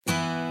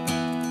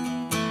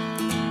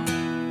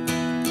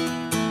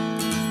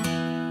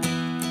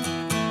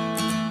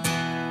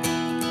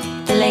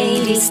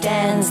lady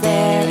stands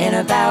there in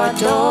a bower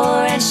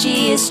door, and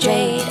she is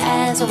straight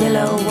as a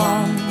willow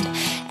wand.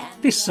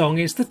 This song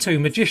is The Two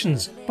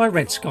Magicians by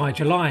Red Sky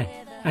July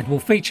and will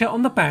feature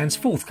on the band's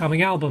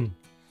forthcoming album.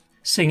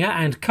 Singer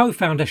and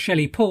co-founder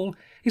Shelley Poole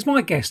is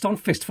my guest on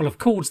Fistful of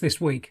Chords this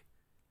week.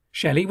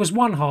 Shelley was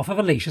one half of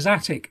Alicia's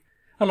Attic,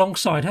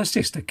 alongside her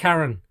sister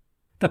Karen.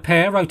 The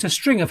pair wrote a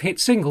string of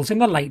hit singles in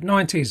the late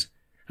 90s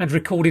and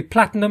recorded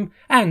platinum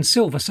and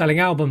silver-selling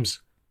albums.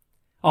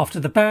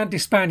 After the band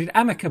disbanded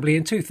amicably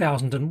in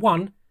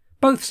 2001,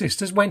 both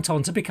sisters went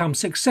on to become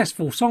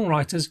successful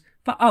songwriters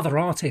for other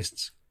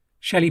artists.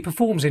 Shelley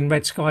performs in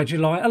Red Sky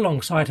July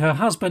alongside her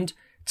husband,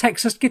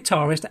 Texas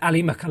guitarist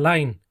Ali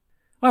McAlane.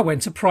 I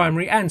went to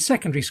primary and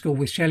secondary school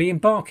with Shelley in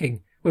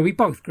Barking, where we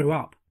both grew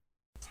up.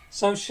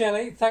 So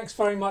Shelley, thanks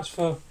very much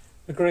for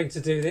agreeing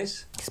to do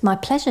this. It's my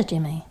pleasure,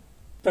 Jimmy.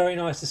 Very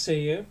nice to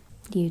see you.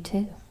 You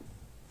too.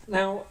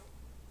 Now,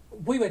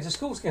 we went to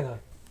school together.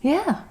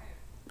 Yeah.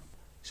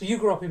 So you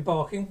grew up in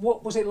Barking.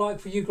 What was it like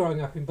for you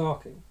growing up in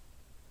Barking?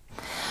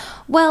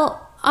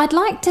 Well, I'd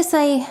like to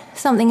say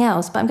something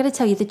else, but I'm going to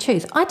tell you the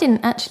truth. I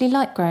didn't actually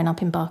like growing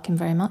up in Barking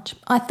very much.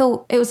 I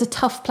thought it was a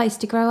tough place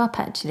to grow up,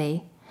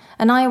 actually.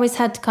 And I always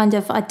had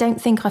I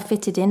don't think I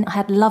fitted in. I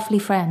had lovely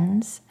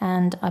friends,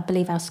 and I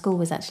believe our school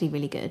was actually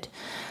really good.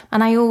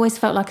 And I always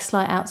felt like a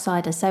slight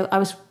outsider, so I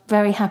was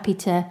very happy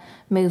to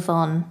move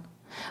on.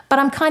 But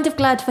I'm kind of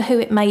glad for who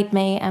it made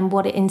me and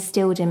what it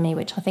instilled in me,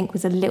 which I think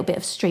was a little bit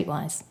of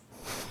streetwise.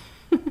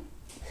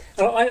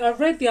 I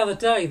read the other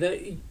day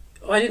that,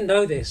 I didn't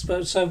know this,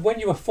 but so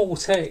when you were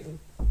 14,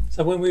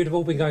 so when we would have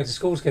all been going to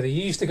school together,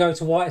 you used to go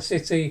to White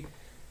City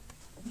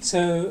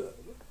to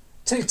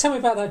tell me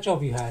about that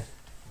job you had.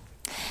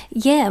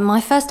 Yeah, my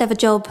first ever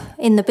job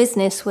in the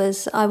business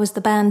was I was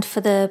the band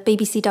for the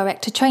BBC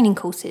director training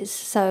courses.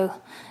 So,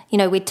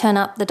 we'd turn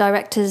up, the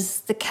directors,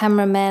 the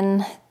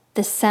cameramen,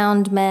 the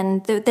sound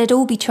men, they'd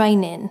all be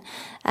training,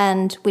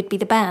 and we'd be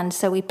the band.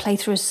 So we'd play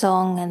through a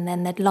song, and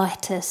then they'd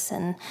light us,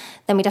 and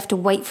then we'd have to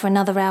wait for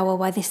another hour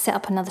while they set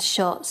up another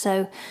shot.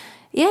 So,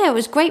 yeah, it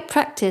was great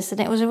practice, and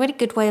it was a really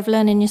good way of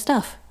learning your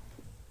stuff.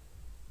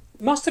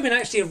 It must have been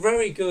actually a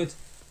very good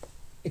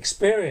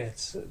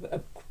experience,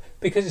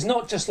 because it's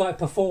not just like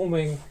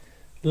performing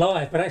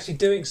live, but actually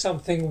doing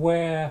something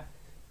where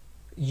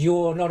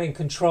you're not in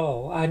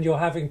control and you're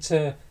having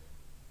to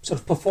sort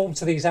of perform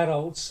to these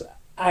adults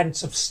and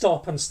sort of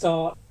stop and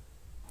start.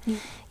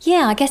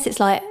 Yeah, I guess it's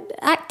like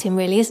acting,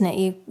 really, isn't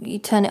it? You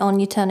turn it on,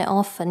 you turn it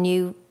off, and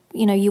you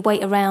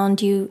wait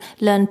around, you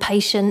learn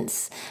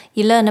patience,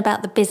 you learn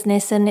about the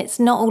business, and it's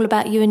not all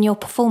about you and your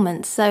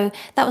performance. So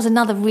that was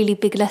another really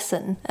big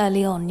lesson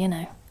early on,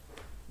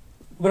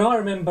 But I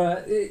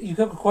remember, you've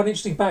got quite an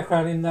interesting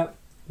background in that.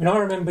 I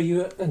remember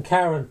you and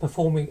Karen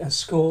performing at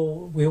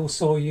school. We all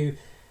saw you.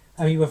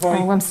 You were very...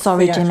 Oh, I'm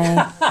sorry, Jimmy.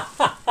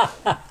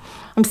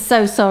 I'm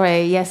so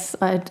sorry. Yes,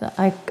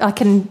 I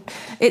can...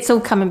 It's all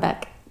coming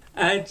back.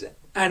 And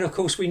of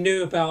course, we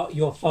knew about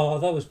your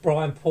father, was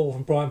Brian Paul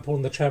from Brian Paul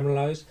and the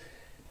Tremolos.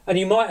 And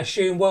you might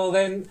assume, well,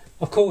 then,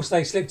 of course,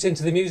 they slipped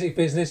into the music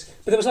business.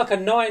 But there was like a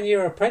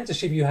 9-year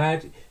apprenticeship you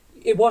had.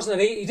 It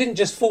wasn't... You didn't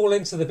just fall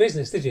into the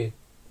business, did you?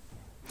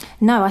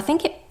 No, I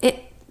think it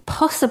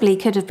possibly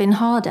could have been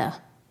harder.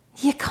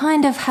 You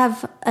kind of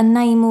have a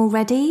name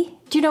already.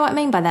 Do you know what I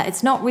mean by that?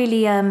 It's not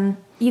really...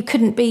 You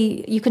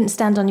couldn't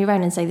stand on your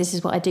own and say, this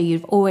is what I do.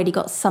 You've already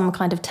got some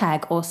kind of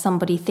tag, or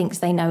somebody thinks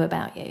they know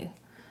about you.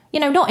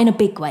 Not in a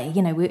big way.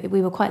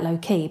 We were quite low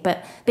key,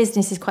 but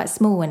business is quite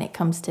small when it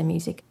comes to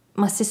music.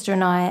 My sister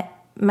and I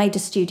made a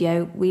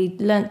studio. We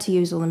learnt to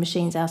use all the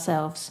machines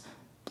ourselves,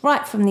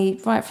 right from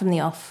the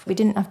off. We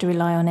didn't have to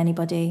rely on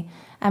anybody,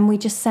 and we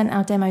just sent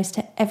our demos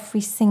to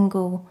every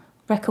single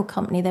record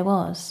company there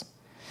was.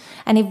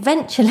 And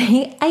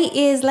eventually, 8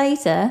 years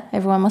later,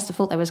 everyone must have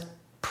thought there was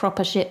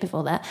proper shit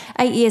before that.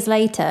 8 years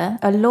later,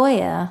 a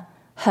lawyer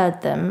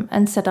heard them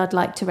and said, I'd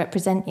like to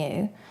represent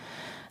you.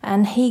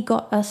 And he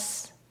got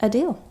us a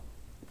deal.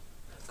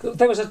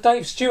 There was a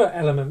Dave Stewart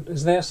element,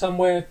 is there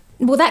somewhere?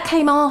 Well, that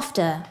came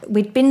after.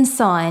 We'd been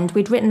signed,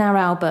 we'd written our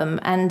album,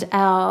 and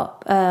our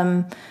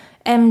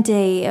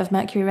MD of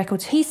Mercury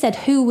Records, he said,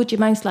 who would you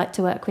most like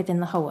to work with in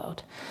the whole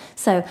world?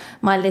 So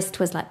my list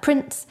was like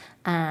Prince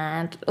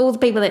and all the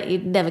people that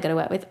you'd never going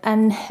to work with.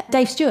 And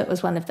Dave Stewart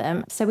was one of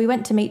them. So we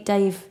went to meet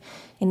Dave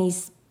in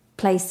his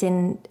place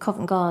in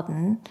Covent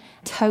Garden,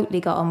 totally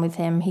got on with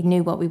him. He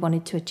knew what we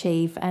wanted to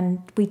achieve, and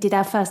we did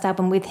our first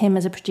album with him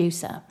as a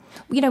producer.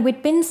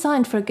 We'd been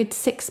signed for a good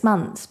 6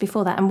 months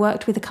before that and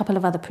worked with a couple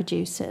of other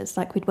producers.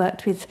 Like we'd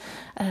worked with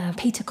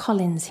Peter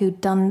Collins, who'd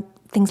done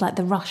things like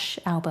the Rush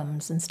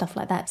albums and stuff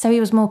like that. So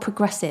he was more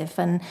progressive,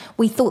 and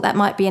we thought that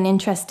might be an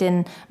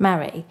interesting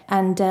marry.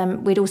 And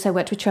we'd also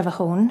worked with Trevor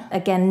Horn,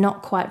 again,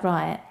 not quite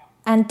right.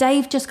 And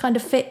Dave just kind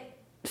of fit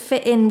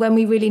in when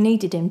we really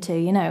needed him to.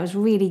 It was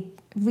really,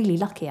 really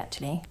lucky,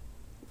 actually.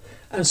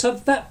 And so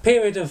that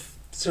period of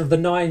sort of the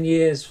 9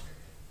 years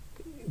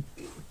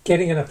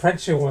getting an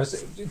apprenticeship,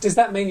 does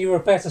that mean you were a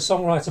better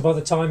songwriter by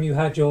the time you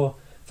had your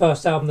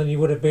first album than you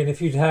would have been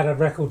if you'd had a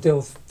record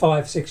deal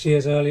 5-6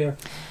 years earlier?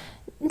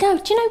 No,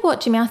 do you know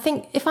what, Jimmy? I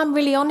think if I'm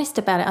really honest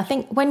about it, I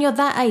think when you're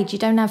that age, you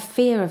don't have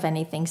fear of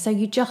anything. So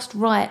you just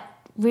write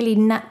really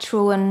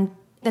natural, and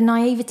the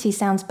naivety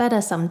sounds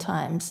better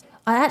sometimes.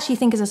 I actually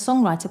think as a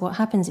songwriter, what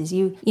happens is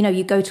you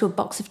go to a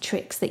box of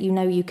tricks that you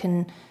know you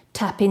can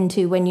tap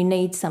into when you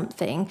need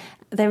something.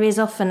 There is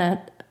often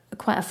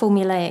quite a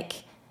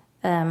formulaic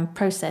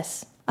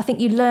process. I think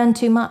you learn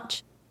too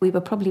much. We were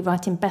probably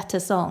writing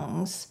better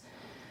songs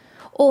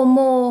or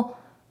more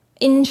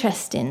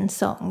interesting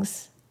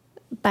songs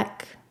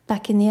back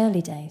in the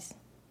early days.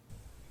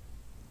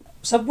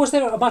 So was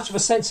there much of a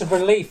sense of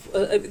relief?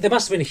 There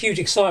must have been a huge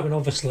excitement,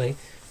 obviously,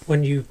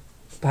 when you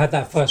had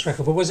that first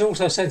record, but was there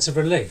also a sense of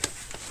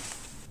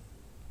relief?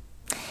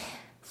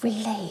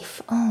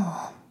 Relief?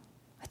 Oh,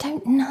 I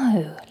don't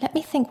know. Let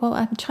me think. Well,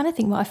 I'm trying to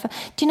think what I felt.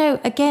 Do you know,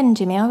 again,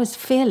 Jimmy, I was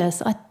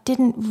fearless. I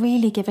didn't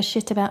really give a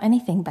shit about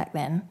anything back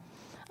then.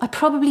 I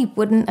probably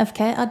wouldn't have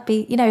cared. I'd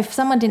be, if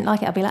someone didn't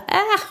like it, I'd be like,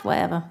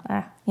 whatever.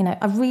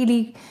 I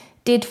really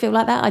did feel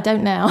like that. I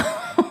don't now.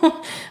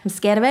 I'm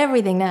scared of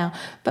everything now.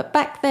 But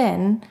back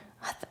then,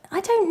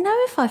 I don't know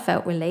if I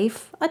felt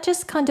relief. I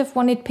just kind of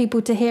wanted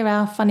people to hear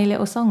our funny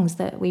little songs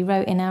that we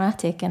wrote in our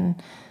attic.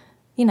 And,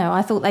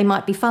 I thought they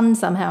might be fun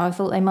somehow. I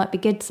thought they might be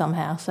good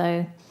somehow.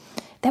 So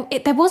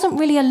there wasn't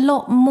really a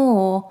lot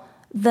more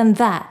than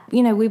that.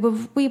 We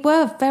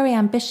were very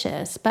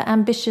ambitious, but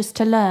ambitious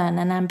to learn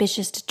and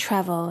ambitious to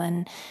travel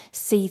and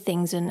see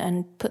things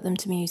and put them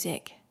to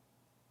music.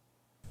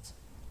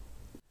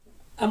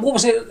 And what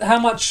was it? How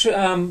much?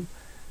 What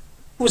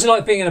was it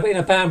like being in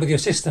a band with your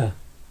sister?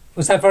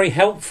 Was that very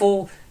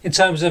helpful in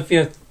terms of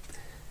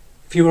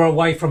if you were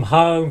away from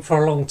home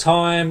for a long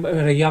time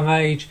at a young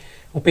age,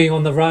 or being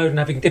on the road and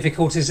having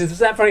difficulties? Was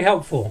that very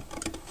helpful?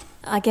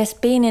 I guess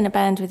being in a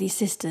band with your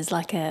sister is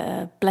like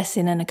a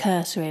blessing and a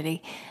curse,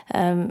 really.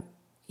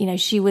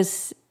 She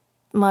was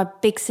my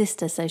big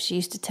sister, so she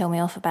used to tell me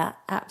off about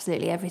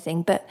absolutely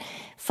everything. But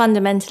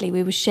fundamentally,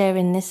 we were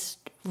sharing this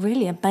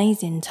really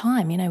amazing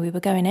time. We were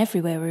going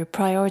everywhere. We were a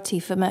priority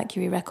for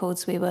Mercury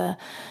Records. We were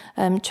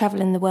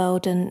travelling the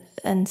world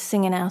and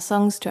singing our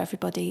songs to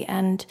everybody.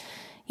 And,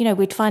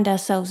 we'd find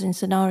ourselves in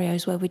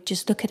scenarios where we'd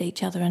just look at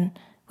each other and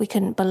we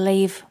couldn't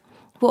believe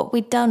what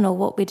we'd done or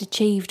what we'd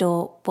achieved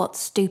or what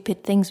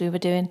stupid things we were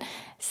doing.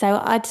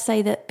 So I'd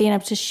say that being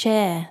able to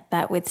share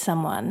that with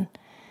someone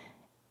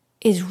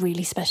is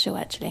really special,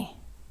 actually.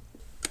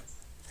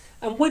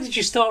 And when did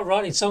you start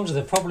writing songs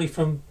with her? Probably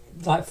from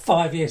like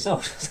 5 years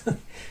old.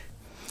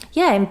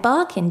 Yeah,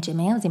 embarking,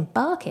 Jimmy. I was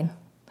embarking.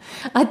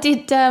 I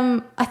did,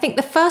 I think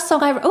the first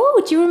song I wrote...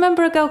 Oh, do you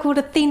remember a girl called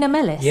Athena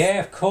Mellis? Yeah,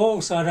 of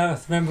course. I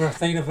remember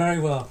Athena very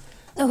well.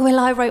 Well,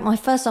 I wrote my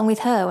first song with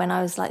her when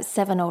I was like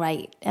 7 or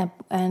 8,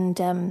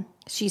 and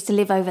she used to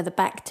live over the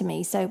back to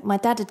me. So my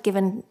dad had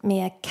given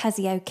me a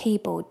Casio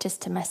keyboard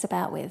just to mess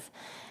about with.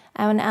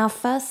 And our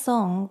first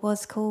song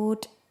was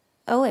called...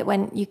 it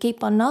went, "You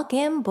keep on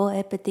knocking,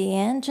 boy, but the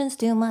entrance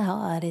to my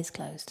heart is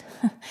closed."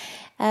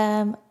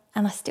 And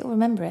I still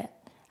remember it.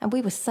 And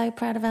we were so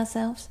proud of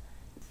ourselves.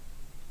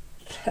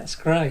 That's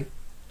great.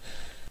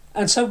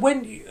 And so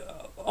when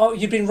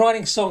you've been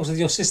writing songs with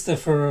your sister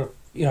for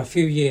a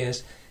few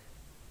years,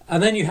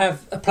 and then you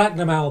have a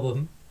platinum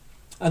album,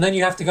 and then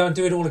you have to go and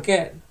do it all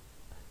again.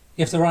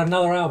 You have to write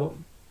another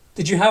album.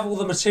 Did you have all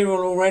the material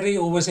already,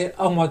 or was it,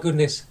 oh my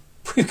goodness,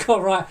 we've got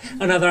to write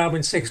another album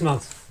in 6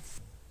 months?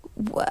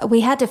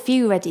 We had a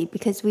few ready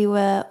because we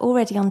were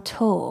already on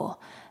tour,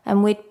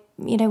 and we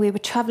were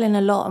travelling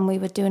a lot and we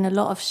were doing a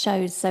lot of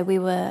shows. So we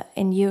were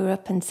in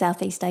Europe and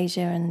Southeast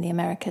Asia and the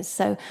Americas.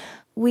 So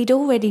we'd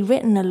already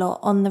written a lot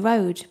on the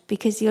road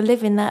because you're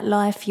living that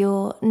life.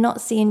 You're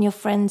not seeing your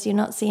friends. You're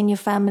not seeing your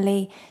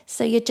family.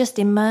 So you're just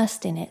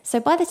immersed in it. So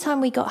by the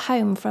time we got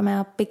home from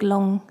our big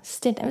long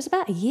stint, it was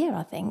about a year,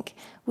 I think,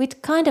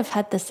 we'd kind of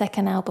had the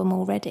second album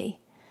already.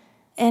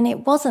 And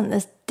it wasn't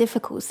this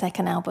difficult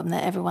second album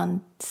that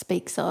everyone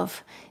speaks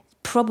of,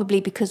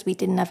 probably because we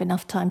didn't have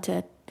enough time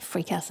to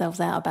freak ourselves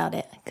out about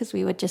it because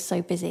we were just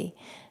so busy.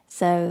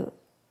 So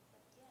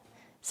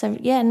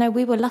yeah, no,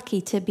 we were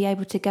lucky to be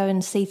able to go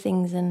and see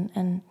things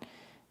and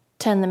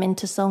turn them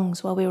into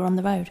songs while we were on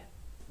the road.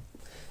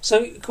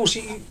 So, of course,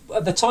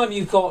 at the time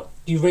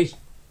you reached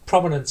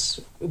prominence,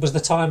 it was the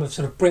time of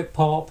sort of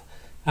Britpop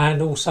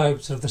and also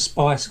sort of the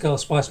Spice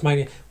Girls, Spice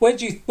Mania. Where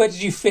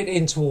did you fit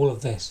into all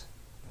of this?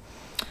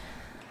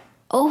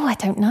 Oh, I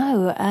don't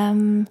know.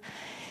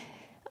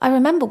 I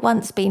remember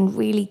once being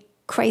really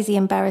crazy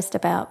embarrassed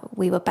about,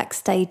 we were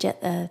backstage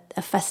at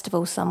a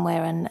festival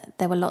somewhere and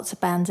there were lots of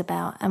bands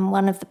about, and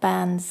one of the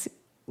band's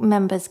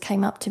members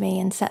came up to me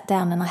and sat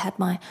down, and I had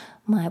my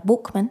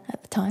Walkman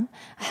at the time.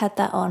 I had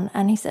that on,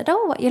 and he said,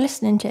 "Oh, what are you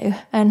listening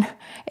to?" And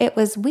it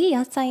was "We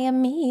Are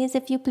Siamese,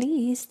 If You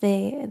Please,"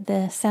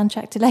 the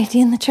soundtrack to Lady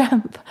and the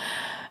Tramp.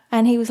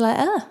 And he was like,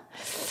 "Oh."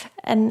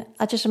 And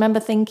I just remember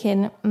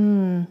thinking,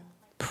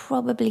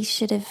 probably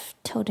should have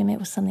told him it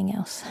was something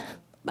else.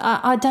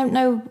 I don't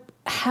know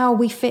how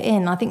we fit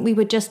in. I think we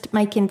were just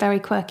making very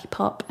quirky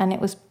pop, and it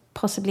was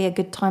possibly a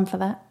good time for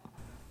that.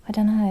 I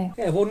don't know.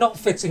 Yeah, well, not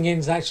fitting in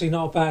is actually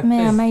not a bad thing.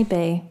 Yeah,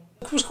 maybe.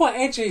 It was quite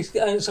edgy,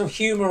 sort of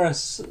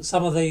humorous,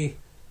 some of the...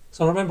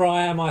 So I remember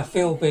I Am, I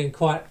Feel being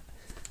quite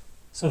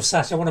sort of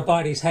sassy. I want to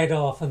bite his head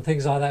off and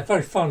things like that.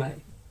 Very funny.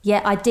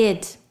 Yeah, I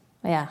did.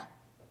 Yeah.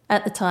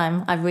 At the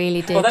time, I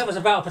really did. Well, that was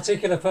about a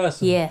particular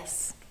person.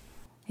 Yes,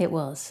 it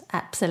was.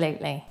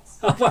 Absolutely.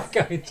 I won't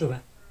go into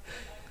that.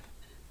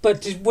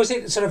 But was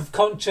it sort of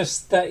conscious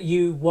that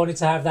you wanted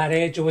to have that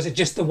edge, or was it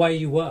just the way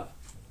you were?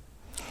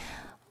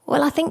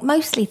 Well, I think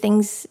mostly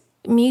things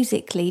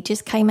musically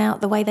just came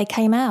out the way they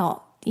came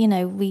out. You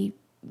know,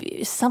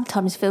 it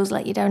sometimes feels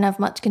like you don't have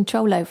much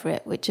control over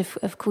it, which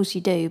of course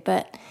you do.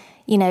 But,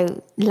 you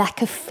know,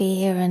 lack of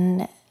fear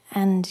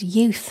and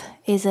youth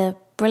is a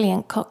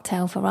brilliant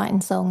cocktail for writing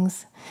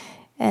songs.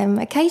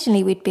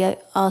 Occasionally we'd be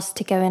asked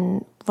to go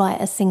and write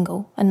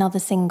another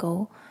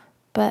single.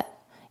 But,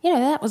 you know,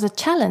 that was a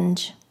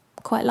challenge.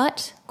 Quite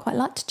liked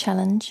a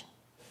challenge.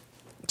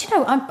 Do you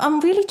know, I'm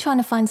really trying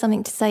to find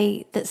something to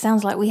say that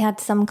sounds like we had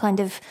some kind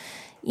of,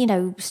 you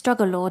know,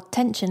 struggle or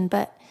tension,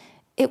 but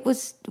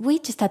we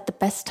just had the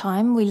best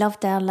time. We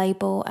loved our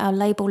label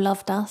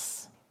loved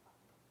us.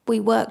 We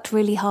worked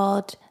really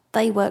hard,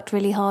 they worked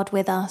really hard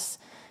with us.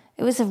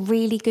 It was a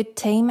really good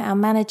team. Our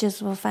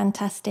managers were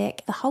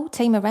fantastic. The whole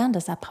team around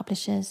us, our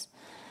publishers.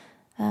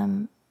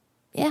 I'm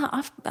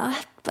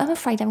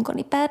afraid I haven't got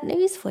any bad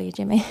news for you,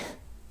 Jimmy.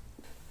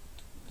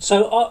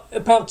 So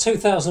about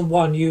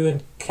 2001, you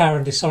and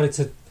Karen decided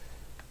to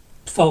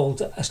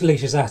fold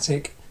Alicia's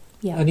Attic.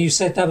 Yeah. And you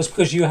said that was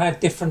because you had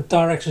different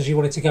directions you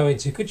wanted to go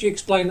into. Could you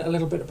explain a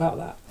little bit about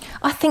that?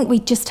 I think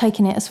we'd just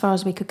taken it as far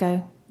as we could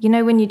go. You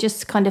know, when you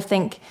just kind of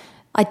think,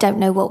 I don't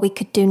know what we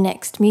could do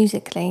next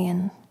musically,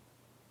 and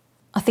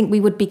I think we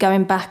would be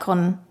going back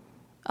on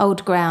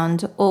old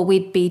ground, or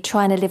we'd be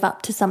trying to live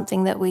up to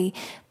something that we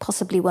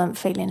possibly weren't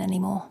feeling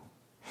anymore.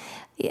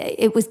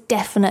 It was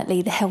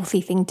definitely the healthy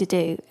thing to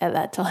do at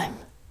that time.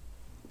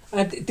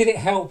 And did it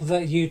help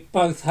that you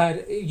both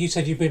had... You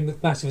said you'd been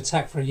with Massive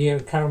Attack for a year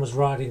and Karen was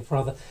writing for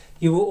other...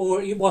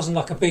 It wasn't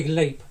like a big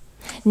leap?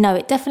 No,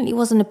 it definitely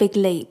wasn't a big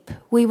leap.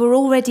 We were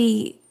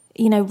already,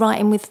 you know,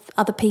 writing with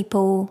other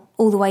people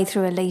all the way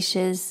through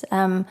Alicia's.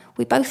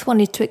 We both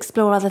wanted to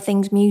explore other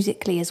things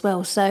musically as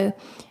well. So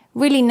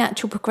really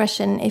natural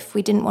progression, if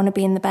we didn't want to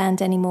be in the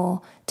band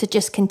anymore, to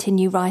just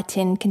continue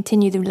writing,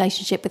 continue the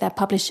relationship with our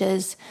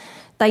publishers.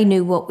 They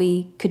knew what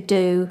we could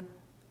do,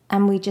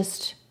 and we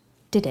just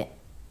did it.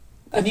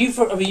 And you've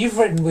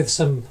written with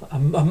some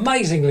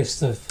amazing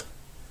list of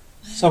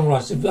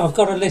songwriters. I've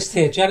got a list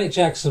here: Janet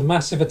Jackson,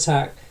 Massive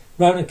Attack,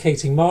 Ronan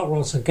Keating, Mark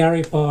Ronson,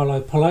 Gary Barlow,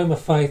 Paloma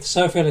Faith,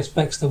 Sophie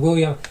Ellis-Bextor, Will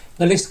Young.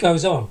 The list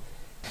goes on.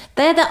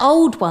 They're the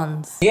old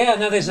ones. Yeah,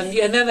 and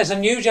then there's a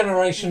new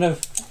generation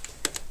of...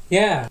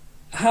 Yeah.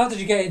 How did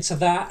you get into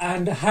that,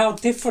 and how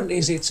different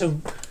is it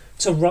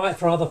to write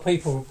for other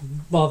people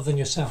rather than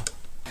yourself?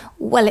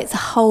 Well, it's a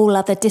whole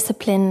other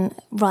discipline,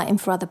 writing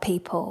for other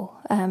people.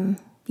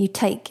 You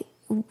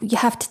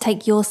have to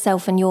take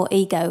yourself and your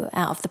ego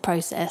out of the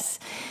process.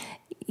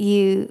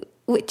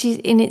 Which is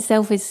in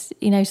itself is,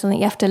 you know, something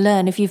you have to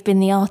learn if you've been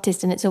the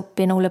artist and it's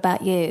been all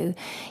about you.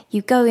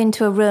 You go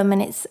into a room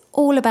and it's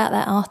all about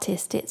that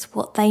artist. It's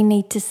what they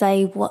need to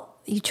say, what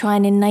you try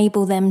and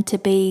enable them to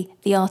be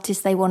the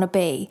artist they want to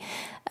be.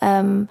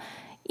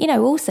 You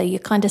know, also you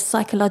kind of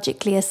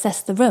psychologically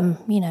assess the room,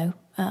 you know.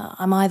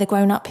 Am I the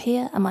grown-up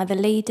here? Am I the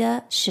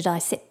leader? Should I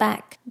sit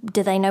back?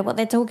 Do they know what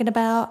they're talking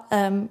about?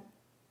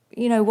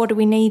 You know, what do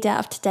we need out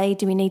of today?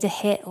 Do we need a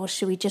hit, or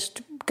should we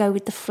just go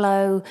with the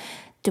flow?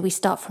 Do we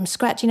start from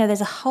scratch? You know,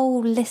 there's a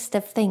whole list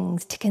of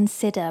things to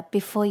consider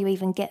before you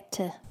even get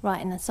to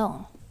writing a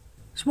song.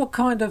 So what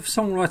kind of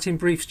songwriting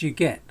briefs do you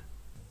get?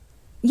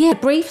 Yeah,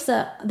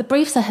 the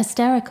briefs are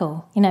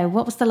hysterical. You know,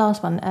 what was the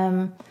last one?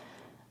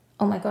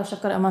 Oh my gosh,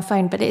 I've got it on my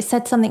phone, but it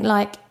said something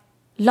like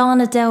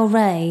Lana Del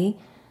Rey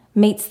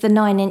meets the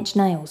 9 Inch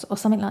Nails or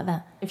something like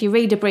that. If you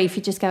read a brief,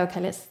 you just go,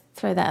 okay, let's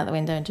throw that out the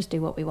window and just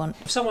do what we want.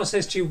 If someone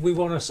says to you, we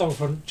want a song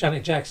from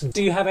Janet Jackson,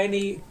 do you have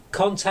any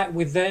contact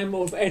with them,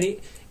 or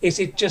is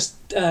it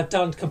just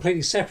done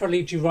completely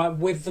separately? Do you write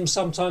with them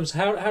sometimes?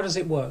 How does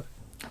it work?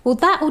 Well,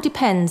 that all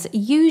depends.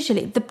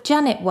 Usually, the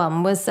Janet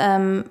one was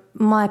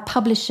my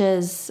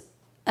publishers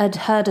had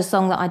heard a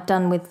song that I'd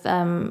done with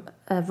a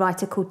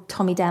writer called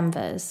Tommy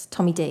Danvers,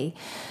 Tommy D,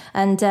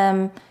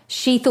 and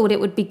she thought it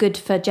would be good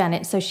for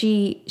Janet. So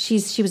she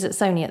was at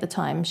Sony at the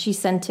time. She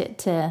sent it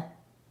to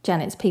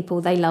Janet's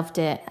people. They loved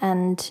it,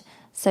 and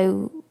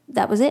so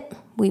that was it.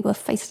 We were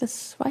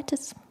faceless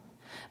writers.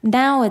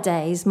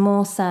 Nowadays,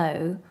 more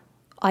so,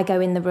 I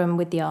go in the room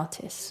with the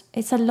artist.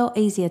 It's a lot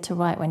easier to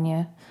write when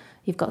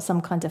you've got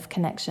some kind of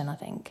connection, I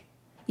think.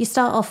 You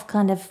start off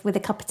kind of with a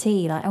cup of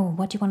tea, like, oh,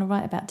 what do you want to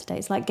write about today?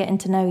 It's like getting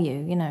to know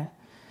you, you know.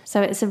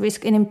 So it's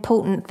an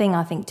important thing,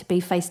 I think, to be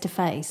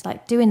face-to-face.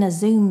 Like doing a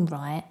Zoom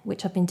write,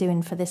 which I've been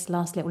doing for this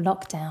last little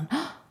lockdown.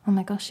 Oh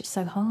my gosh, it's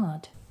so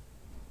hard.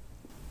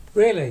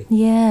 Really?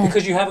 Yeah.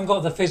 Because you haven't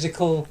got the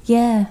physical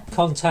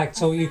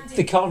contact, or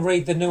they can't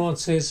read the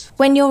nuances.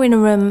 When you're in a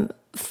room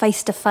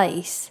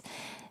face-to-face,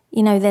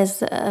 you know,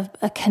 there's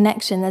a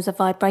connection, there's a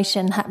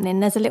vibration happening,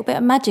 there's a little bit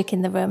of magic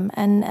in the room,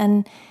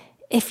 and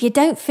if you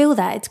don't feel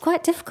that, it's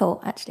quite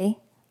difficult, actually,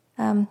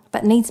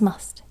 but needs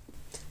must.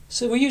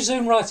 So were you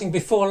Zoom writing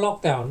before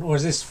lockdown, or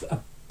is this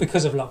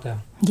because of lockdown?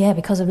 Yeah,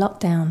 because of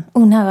lockdown.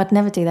 Oh, no, I'd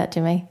never do that,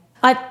 Jimmy.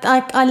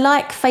 I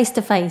like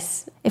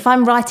face-to-face. If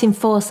I'm writing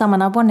for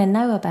someone, I want to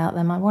know about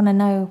them. I want to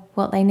know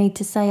what they need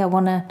to say. I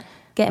want to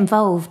get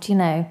involved, you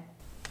know.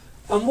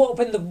 And what have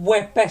been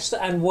the best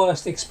and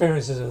worst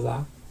experiences of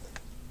that?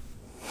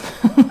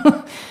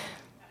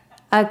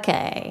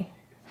 Okay.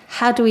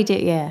 How do we do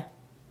it? Yeah.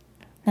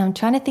 Now I'm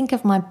trying to think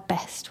of my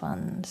best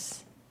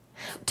ones.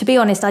 To be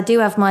honest, I do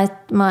have my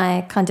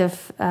kind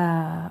of,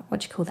 what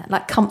do you call that?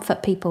 Like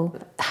comfort people.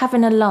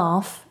 Having a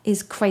laugh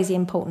is crazy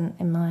important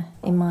in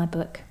my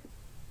book.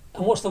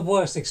 And what's the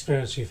worst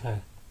experience you've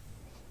had?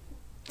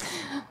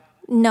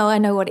 No, I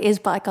know what it is,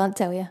 but I can't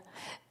tell you.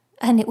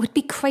 And it would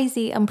be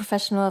crazy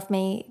unprofessional of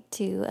me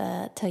to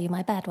tell you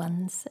my bad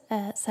ones.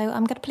 So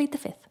I'm going to plead the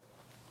fifth.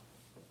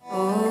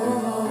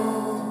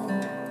 Oh,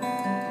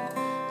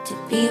 to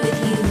be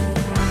with you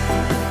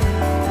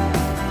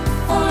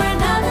for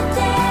another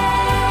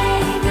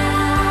day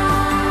now.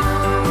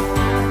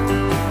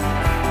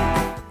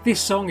 This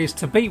song is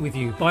To Be With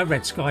You by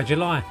Red Sky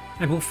July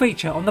and will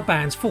feature on the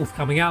band's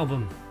forthcoming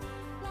album.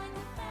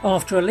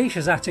 After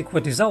Alicia's Attic were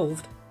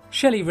dissolved,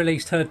 Shelley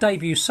released her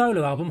debut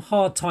solo album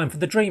Hard Time for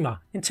the Dreamer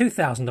in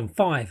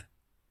 2005.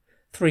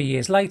 3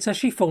 years later,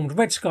 she formed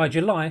Red Sky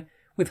July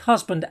with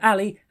husband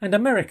Ali and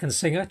American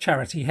singer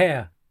Charity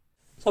Hare.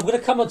 So I'm going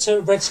to come on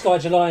to Red Sky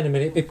July in a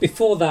minute, but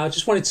before that I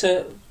just wanted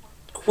to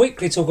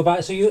quickly talk about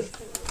it. So you,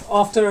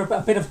 after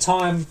a bit of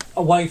time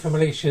away from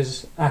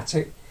Alicia's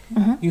Attic,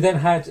 you then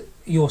had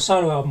your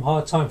solo album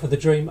Hard Time for the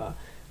Dreamer,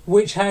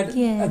 which had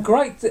a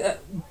great...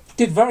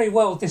 did very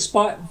well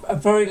despite a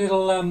very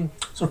little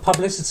sort of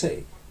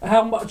publicity.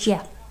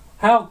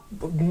 How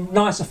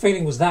nice a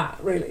feeling was that,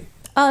 really?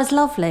 Oh, it was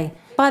lovely.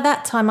 By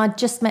that time, I'd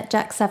just met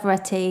Jack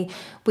Savoretti.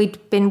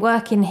 We'd been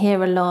working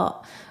here a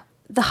lot.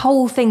 The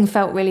whole thing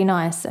felt really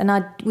nice, and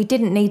we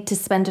didn't need to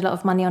spend a lot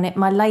of money on it.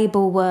 My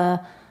label were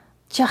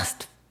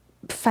just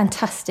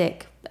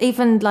fantastic.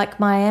 Even like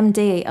my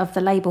MD of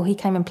the label, he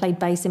came and played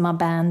bass in my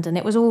band, and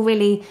it was all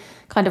really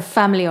kind of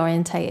family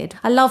orientated.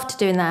 I loved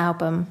doing that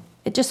album.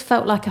 It just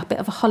felt like a bit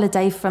of a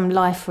holiday from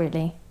life,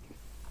 really.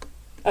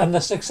 And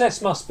the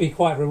success must be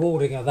quite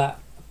rewarding at that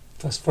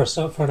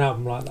for an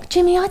album like that.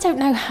 Jimmy, I don't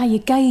know how you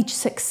gauge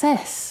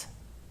success.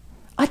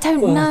 I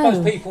don't know. I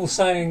suppose people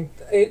saying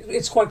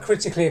it's quite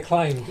critically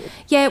acclaimed.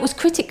 Yeah, it was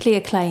critically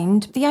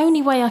acclaimed. The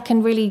only way I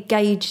can really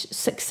gauge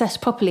success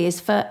properly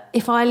is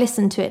if I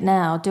listen to it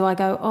now, do I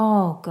go,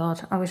 oh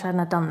God, I wish I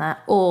hadn't done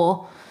that?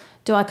 Or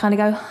do I kind of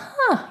go,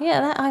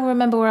 I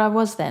remember where I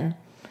was then.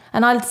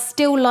 And I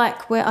still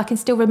I can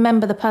still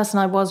remember the person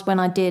I was when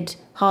I did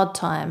Hard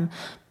Time.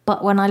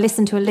 But when I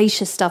listen to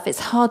Alicia's stuff, it's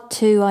hard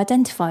to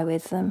identify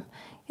with them.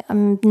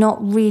 I'm not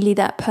really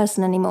that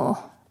person anymore.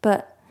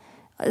 But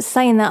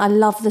saying that, I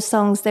love the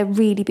songs. They're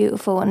really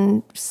beautiful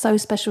and so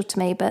special to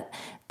me, but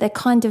they're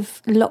kind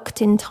of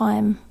locked in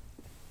time.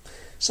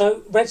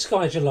 So Red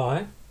Sky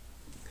July,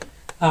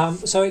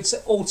 so it's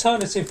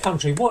alternative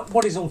country.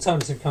 What is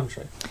alternative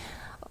country?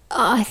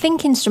 I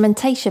think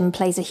instrumentation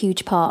plays a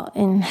huge part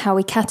in how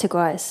we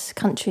categorise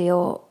country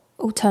or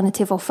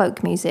alternative or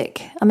folk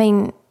music. I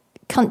mean,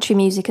 country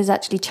music has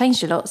actually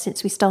changed a lot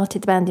since we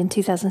started the band in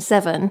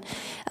 2007.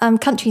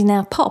 Country's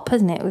now pop,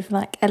 isn't it, with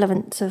like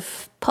elements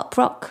of pop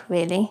rock,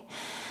 really.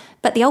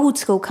 But the old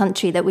school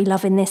country that we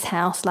love in this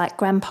house, like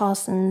Gram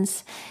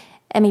Parsons,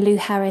 Emmylou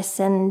Harris,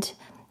 and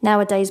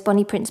nowadays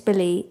Bonnie Prince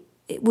Billy,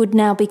 it would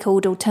now be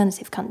called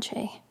alternative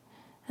country.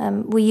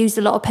 We used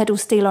a lot of pedal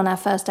steel on our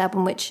first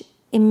album, which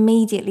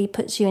immediately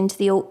puts you into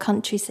the alt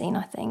country scene,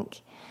 I think.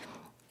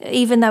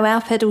 Even though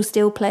our pedal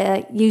steel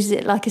player used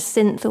it like a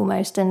synth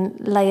almost and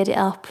layered it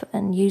up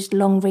and used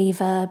long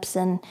reverbs,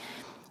 and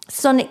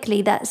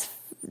sonically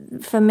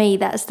for me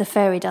that's the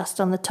fairy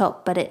dust on the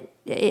top, but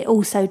it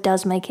also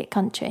does make it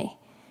country.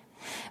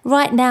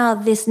 Right now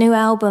this new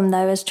album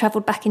though has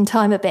travelled back in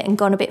time a bit and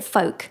gone a bit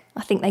folk.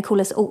 I think they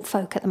call us alt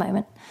folk at the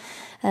moment.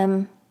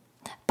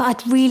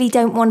 But I really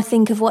don't want to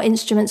think of what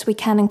instruments we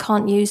can and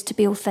can't use to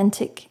be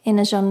authentic in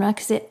a genre,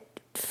 because it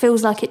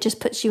feels like it just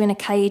puts you in a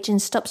cage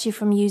and stops you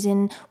from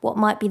using what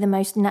might be the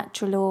most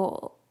natural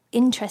or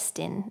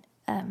interesting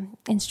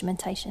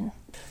instrumentation.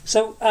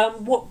 So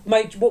what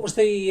was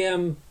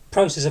the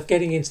process of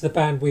getting into the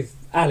band with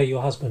Ali,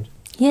 your husband?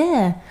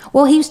 Yeah,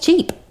 well, he was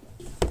cheap.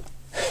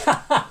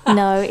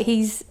 No,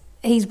 he's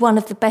one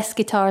of the best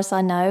guitarists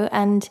I know,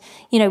 and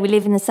we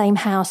live in the same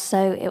house,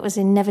 so it was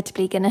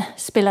inevitably going to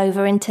spill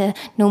over into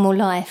normal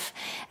life.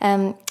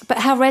 But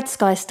how Red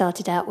Sky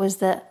started out was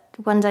that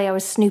one day I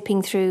was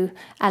snooping through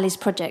Ali's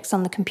projects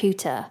on the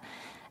computer,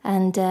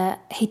 and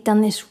he'd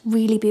done this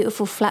really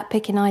beautiful flat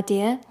picking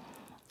idea.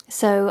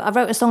 So I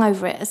wrote a song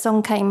over it. A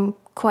song came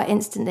quite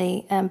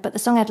instantly, but the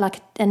song had like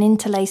an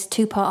interlaced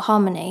 2-part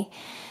harmony.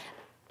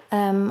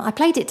 I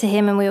played it to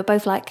him and we were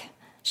both like,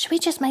 should we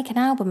just make an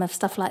album of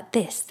stuff like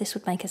this? This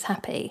would make us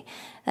happy.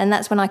 And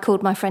that's when I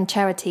called my friend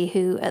Charity,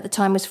 who at the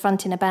time was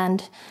fronting a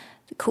band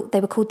They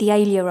were called the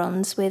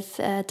Ailerons, with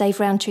Dave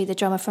Rowntree, the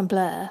drummer from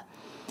Blur.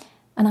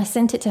 And I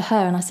sent it to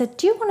her and I said,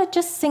 do you want to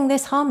just sing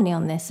this harmony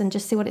on this and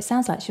just see what it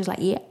sounds like? She was like,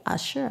 yeah,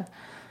 sure.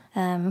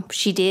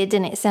 She did,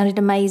 and it sounded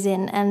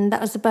amazing. And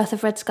that was the birth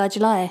of Red Sky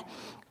July.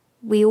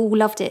 We all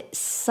loved it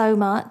so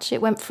much.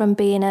 It went from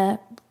being a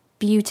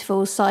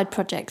beautiful side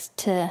project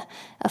to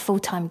a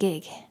full-time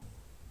gig.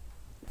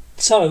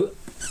 So,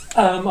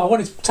 I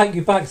wanted to take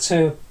you back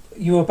to,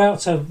 you were about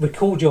to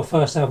record your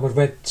first album with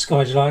Red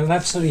Sky July, and an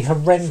absolutely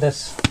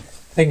horrendous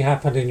thing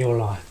happened in your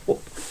life.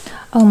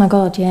 Oh my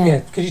God, yeah. Yeah,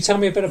 could you tell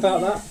me a bit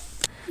about that?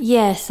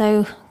 Yeah,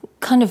 so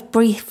kind of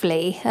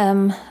briefly,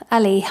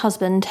 Ali,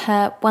 husband,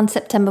 one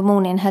September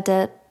morning had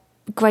a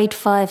grade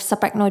 5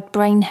 subarachnoid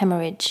brain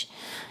hemorrhage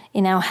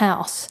in our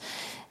house.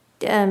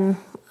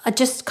 I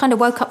just kind of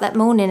woke up that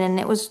morning and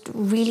it was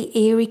really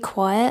eerie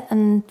quiet,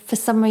 and for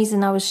some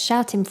reason I was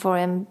shouting for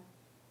him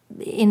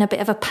in a bit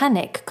of a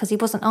panic because he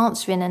wasn't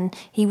answering, and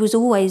he was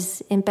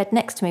always in bed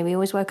next to me. We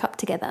always woke up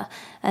together,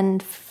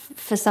 and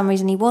for some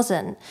reason he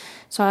wasn't.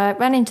 So I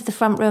ran into the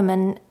front room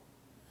and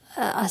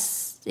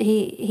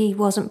he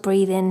wasn't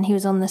breathing. He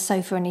was on the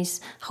sofa and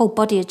his whole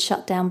body had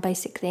shut down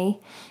basically.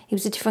 He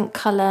was a different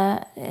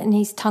colour and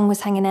his tongue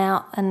was hanging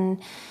out, and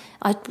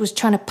I was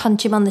trying to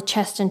punch him on the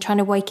chest and trying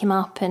to wake him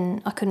up,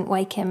 and I couldn't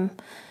wake him.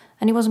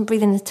 And he wasn't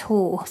breathing at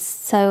all.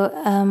 So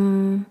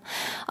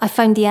I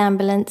phoned the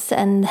ambulance,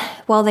 and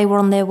while they were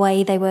on their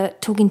way, they were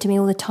talking to me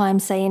all the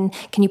time, saying,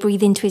 can you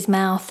breathe into his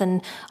mouth?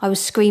 And I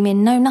was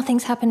screaming, no,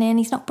 nothing's happening.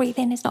 He's not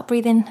breathing.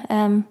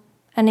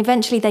 And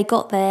eventually they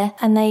got there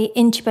and they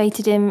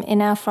intubated him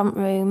in our front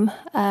room.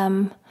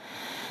 And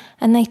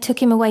they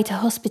took him away to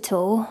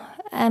hospital.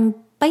 And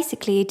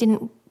basically he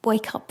didn't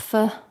wake up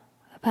for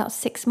about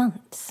 6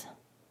 months.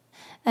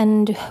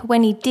 And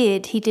when he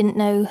did, he didn't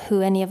know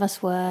who any of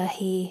us were.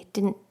 He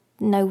didn't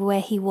know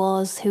where he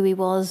was, who he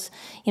was.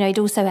 You know, he'd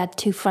also had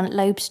 2 front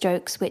lobe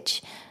strokes,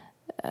 which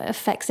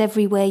affects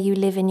everywhere you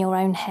live in your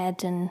own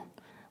head, and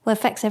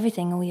affects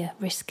everything, all your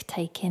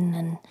risk-taking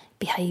and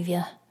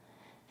behaviour.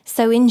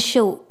 So in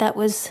short, that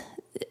was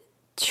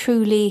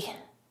truly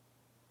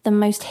the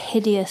most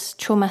hideous,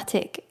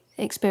 traumatic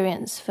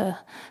experience for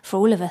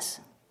all of us.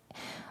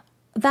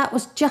 That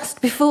was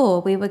just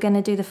before we were going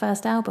to do the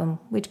first album,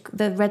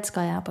 the Red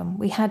Sky album.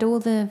 We had all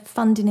the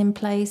funding in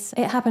place.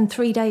 It happened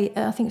 3 days,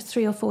 I think it was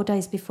 3 or 4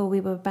 days before we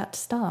were about to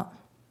start.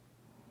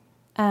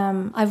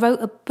 I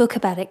wrote a book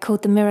about it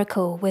called The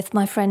Miracle with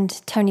my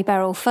friend Tony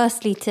Barrell.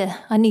 Firstly,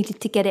 I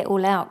needed to get it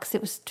all out because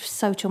it was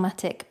so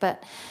traumatic.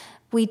 But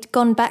we'd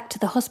gone back to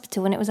the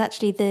hospital, and it was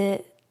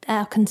actually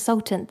our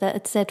consultant that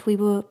had said we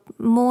were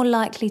more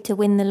likely to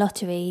win the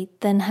lottery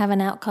than have an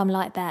outcome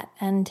like that.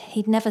 And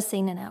he'd never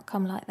seen an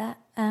outcome like that.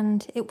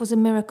 And it was a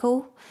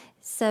miracle.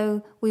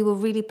 So we were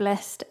really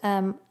blessed.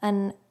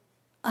 And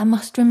I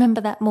must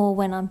remember that more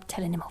when I'm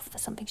telling him off for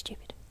something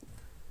stupid.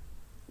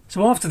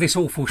 So after this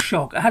awful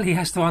shock, Ali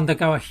has to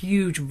undergo a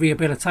huge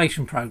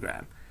rehabilitation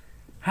programme.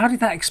 How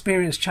did that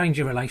experience change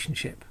your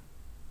relationship?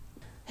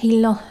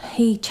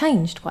 He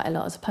changed quite a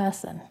lot as a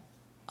person.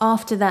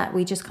 After that,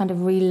 we just kind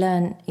of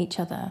relearned each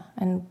other.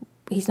 And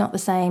he's not the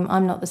same,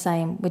 I'm not the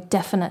same. We're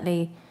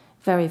definitely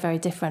very, very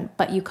different.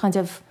 But you kind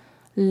of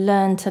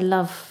learn to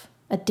love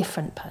a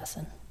different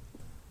person.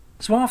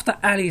 So after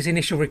Ali's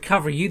initial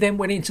recovery, you then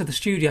went into the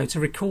studio to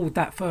record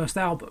that first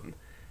album.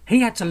 He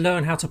had to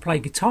learn how to play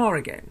guitar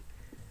again.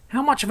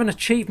 How much of an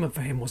achievement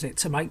for him was it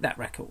to make that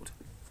record?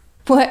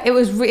 Well, it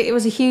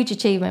was a huge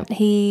achievement.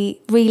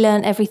 He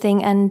relearned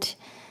everything and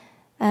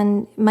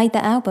made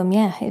that album,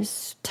 yeah. It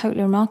was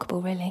totally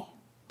remarkable, really.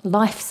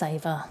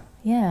 Lifesaver,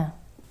 yeah.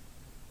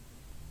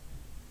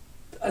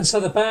 And so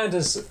the band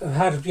has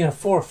had,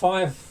 4 or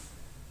 5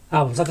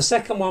 albums. Like the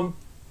second one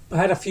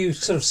had a few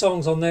sort of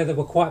songs on there that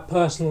were quite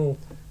personal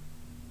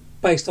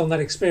based on that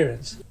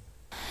experience.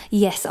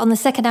 Yes, on the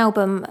second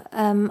album,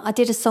 I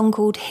did a song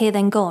called Here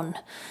Then Gone.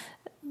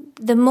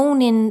 The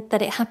morning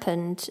that it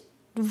happened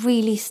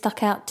really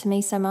stuck out to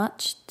me so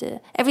much.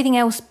 Everything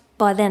else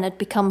by then had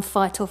become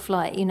fight or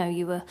flight.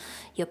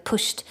 You're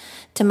pushed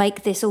to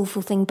make this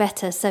awful thing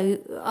better. So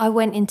I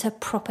went into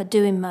proper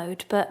doing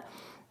mode. But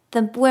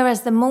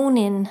whereas the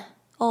morning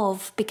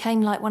of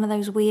became like one of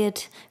those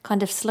weird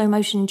kind of slow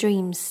motion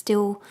dreams.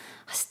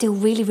 I still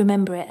really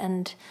remember it,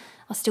 and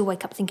I still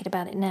wake up thinking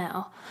about it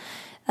now.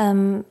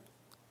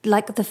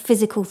 Like the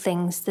physical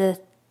things,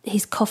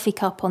 his coffee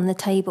cup on the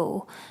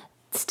table,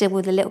 still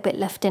with a little bit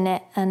left in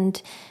it,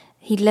 and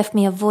he'd left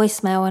me a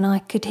voicemail and I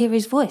could hear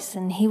his voice,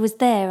 and he was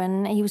there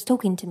and he was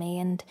talking to me,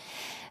 and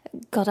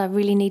God, I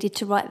really needed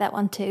to write that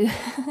one too.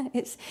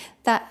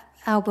 That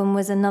album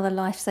was another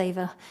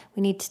lifesaver.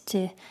 We needed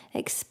to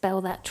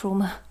expel that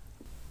trauma.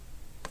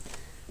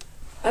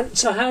 And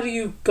so how do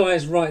you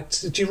guys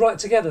write? Do you write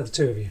together, the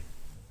two of you?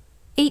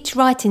 Each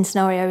writing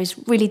scenario is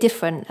really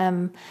different.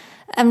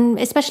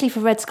 Especially for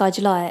Red Sky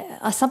July,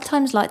 I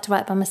sometimes like to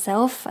write by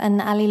myself,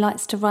 and Ali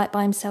likes to write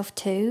by himself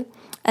too.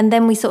 And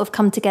then we sort of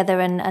come together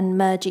and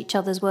merge each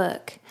other's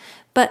work.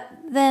 But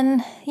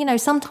then,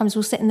 sometimes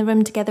we'll sit in the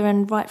room together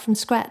and write from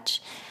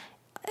scratch.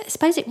 I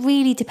suppose it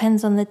really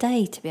depends on the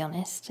day, to be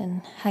honest,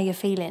 and how you're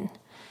feeling.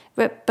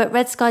 But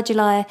Red Sky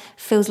July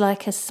feels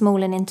like a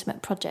small and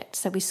intimate project,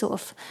 so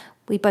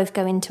we both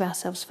go into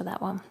ourselves for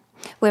that one.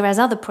 Whereas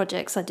other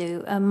projects I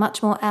do are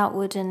much more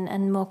outward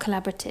and more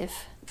collaborative.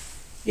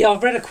 Yeah,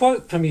 I've read a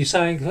quote from you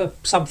saying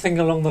something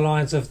along the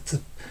lines of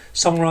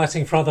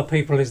songwriting for other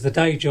people is the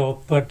day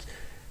job, but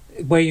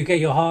where you get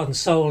your heart and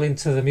soul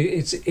into the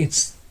music,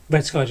 it's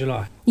Red Sky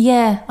July.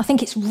 Yeah, I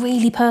think it's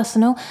really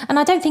personal. And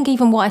I don't think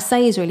even what I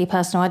say is really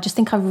personal. I just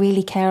think I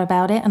really care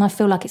about it. And I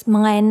feel like it's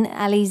mine,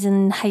 Ali's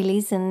and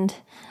Hayley's, and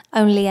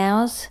only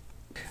ours.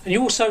 And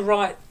you also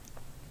write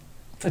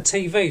for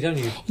TV, don't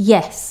you?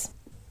 Yes.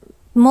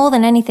 More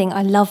than anything,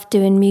 I love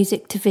doing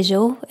music to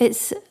visual.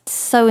 It's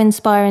so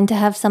inspiring to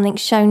have something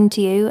shown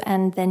to you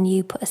and then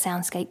you put a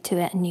soundscape to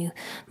it and you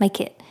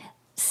make it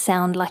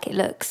sound like it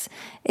looks.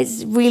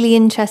 It's really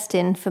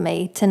interesting for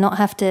me to not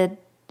have to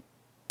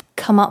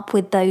come up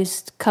with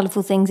those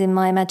colourful things in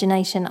my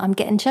imagination. I'm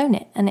getting shown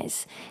it and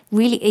it's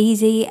really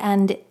easy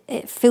and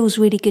it feels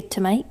really good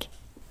to make.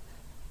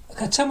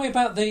 Okay, tell me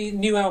about the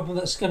new album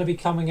that's going to be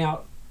coming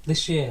out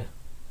this year.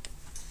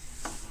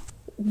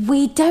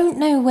 We don't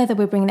know whether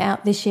we're bringing it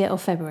out this year or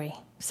February.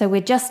 So we're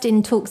just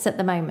in talks at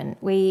the moment.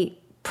 We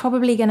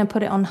probably going to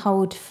put it on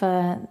hold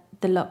for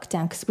the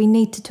lockdown because we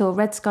need to tour.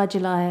 Red Sky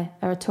July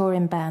are a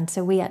touring band,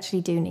 so we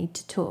actually do need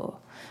to tour.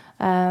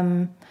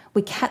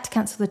 We had to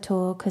cancel the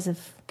tour because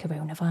of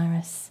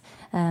coronavirus,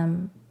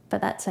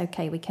 but that's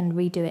okay. We can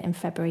redo it in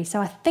February.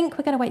 So I think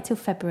we're going to wait till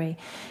February.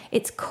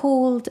 It's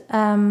called...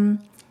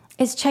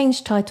 It's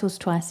changed titles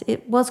twice.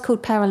 It was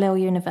called Parallel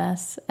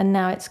Universe, and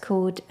now it's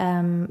called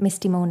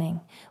Misty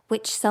Morning,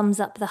 which sums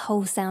up the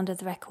whole sound of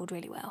the record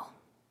really well.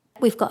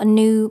 We've got a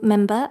new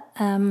member.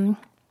 Her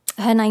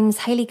name's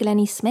Hayley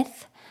Glennie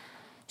Smith.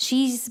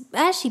 She's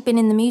actually been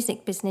in the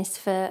music business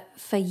for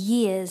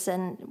years,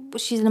 and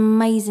she's an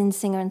amazing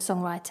singer and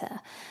songwriter.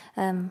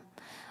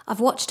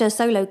 I've watched her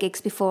solo gigs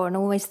before and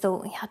always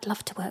thought, yeah, I'd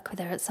love to work with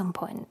her at some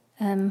point.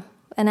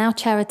 And our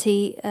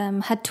charity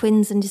had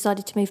twins and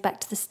decided to move back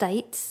to the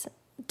States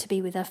to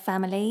be with her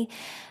family.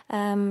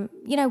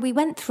 We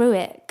went through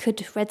it.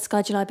 Could Red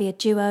Sky July be a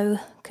duo?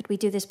 Could we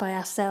do this by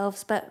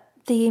ourselves? But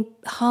the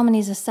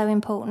harmonies are so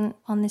important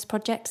on this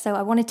project, so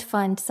I wanted to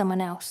find someone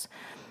else.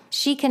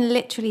 She can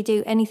literally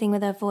do anything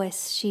with her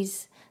voice.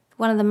 She's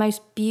one of the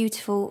most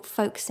beautiful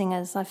folk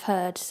singers I've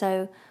heard,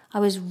 so I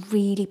was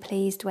really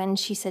pleased when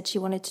she said she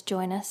wanted to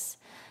join us.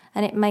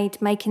 And it made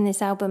making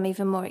this album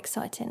even more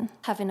exciting,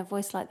 having a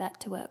voice like that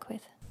to work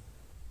with.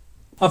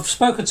 I've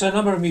spoken to a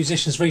number of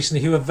musicians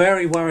recently who are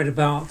very worried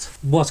about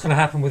what's going to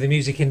happen with the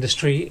music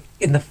industry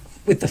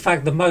with the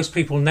fact that most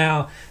people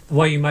now, the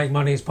way you make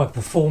money is by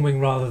performing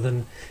rather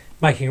than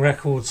making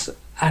records.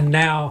 And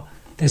now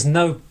there's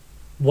no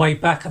way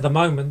back at the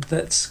moment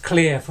that's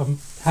clear from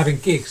having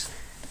gigs.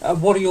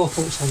 What are your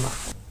thoughts on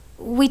that?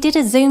 We did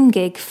a Zoom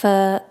gig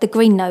for the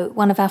Green Note,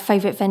 one of our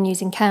favourite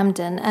venues in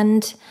Camden,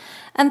 and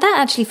that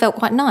actually felt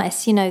quite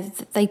nice. You know,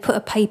 they put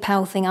a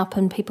PayPal thing up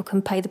and people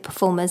can pay the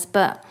performers,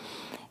 but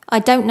I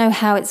don't know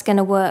how it's going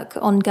to work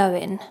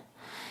ongoing.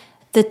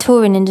 The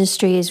touring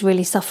industry is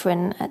really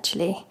suffering,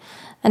 actually.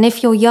 And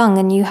if you're young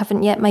and you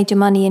haven't yet made your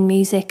money in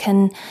music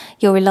and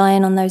you're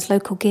relying on those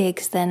local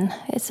gigs, then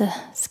it's a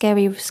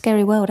scary,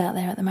 scary world out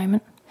there at the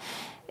moment.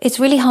 It's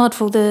really hard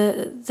for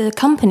the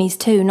companies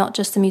too, not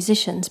just the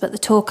musicians, but the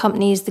tour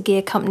companies, the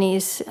gear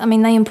companies. I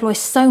mean, they employ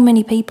so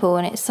many people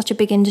and it's such a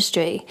big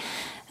industry.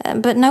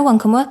 But no one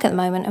can work at the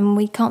moment, and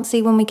we can't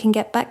see when we can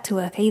get back to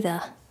work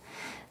either.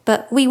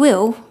 But we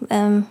will,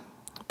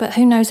 but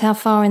who knows how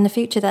far in the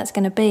future that's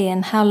going to be,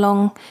 and how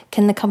long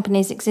can the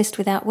companies exist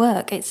without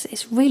work?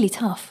 It's really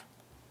tough.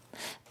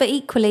 But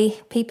equally,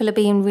 people are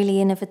being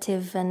really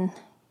innovative, and,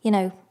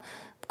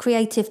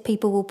 creative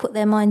people will put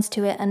their minds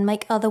to it and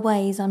make other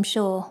ways, I'm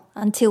sure,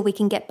 until we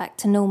can get back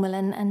to normal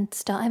and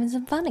start having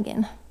some fun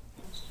again.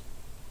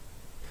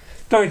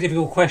 Very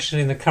difficult question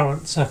in the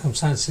current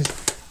circumstances.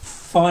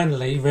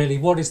 Finally, really,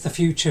 what is the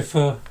future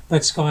for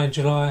Red Sky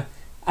July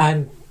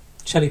and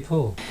Shelley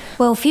Poole?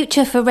 Well,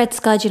 future for Red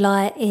Sky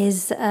July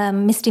is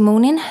Misty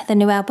Morning, the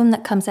new album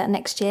that comes out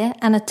next year,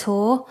 and a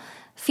tour.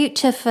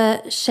 Future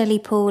for Shelley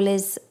Poole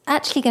is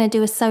actually going to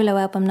do a solo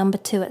album number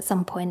 2 at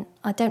some point.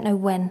 I don't know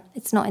when.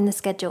 It's not in the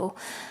schedule.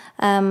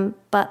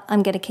 But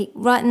I'm going to keep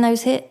writing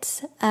those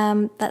hits.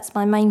 That's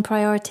my main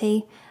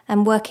priority.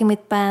 And working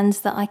with bands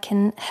that I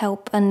can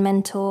help and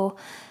mentor.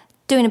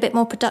 Doing a bit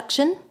more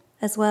production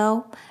as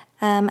well.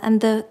 And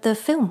the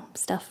film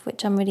stuff,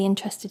 which I'm really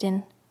interested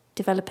in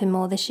developing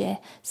more this year.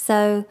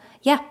 So,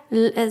 yeah,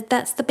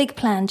 that's the big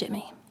plan,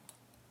 Jimmy.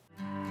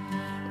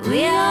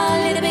 We all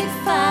lit a big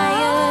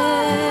fire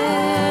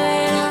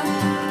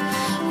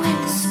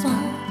with the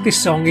smoke.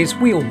 This song is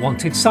We All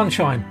Wanted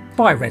Sunshine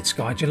by Red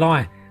Sky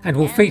July and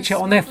will feature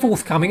on their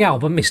forthcoming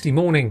album Misty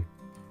Morning.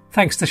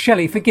 Thanks to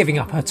Shelley for giving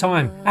up her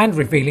time and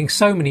revealing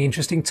so many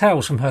interesting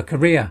tales from her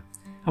career.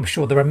 I'm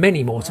sure there are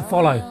many more to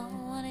follow.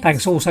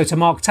 Thanks also to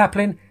Mark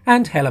Taplin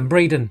and Helen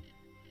Breeden.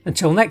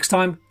 Until next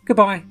time,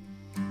 goodbye.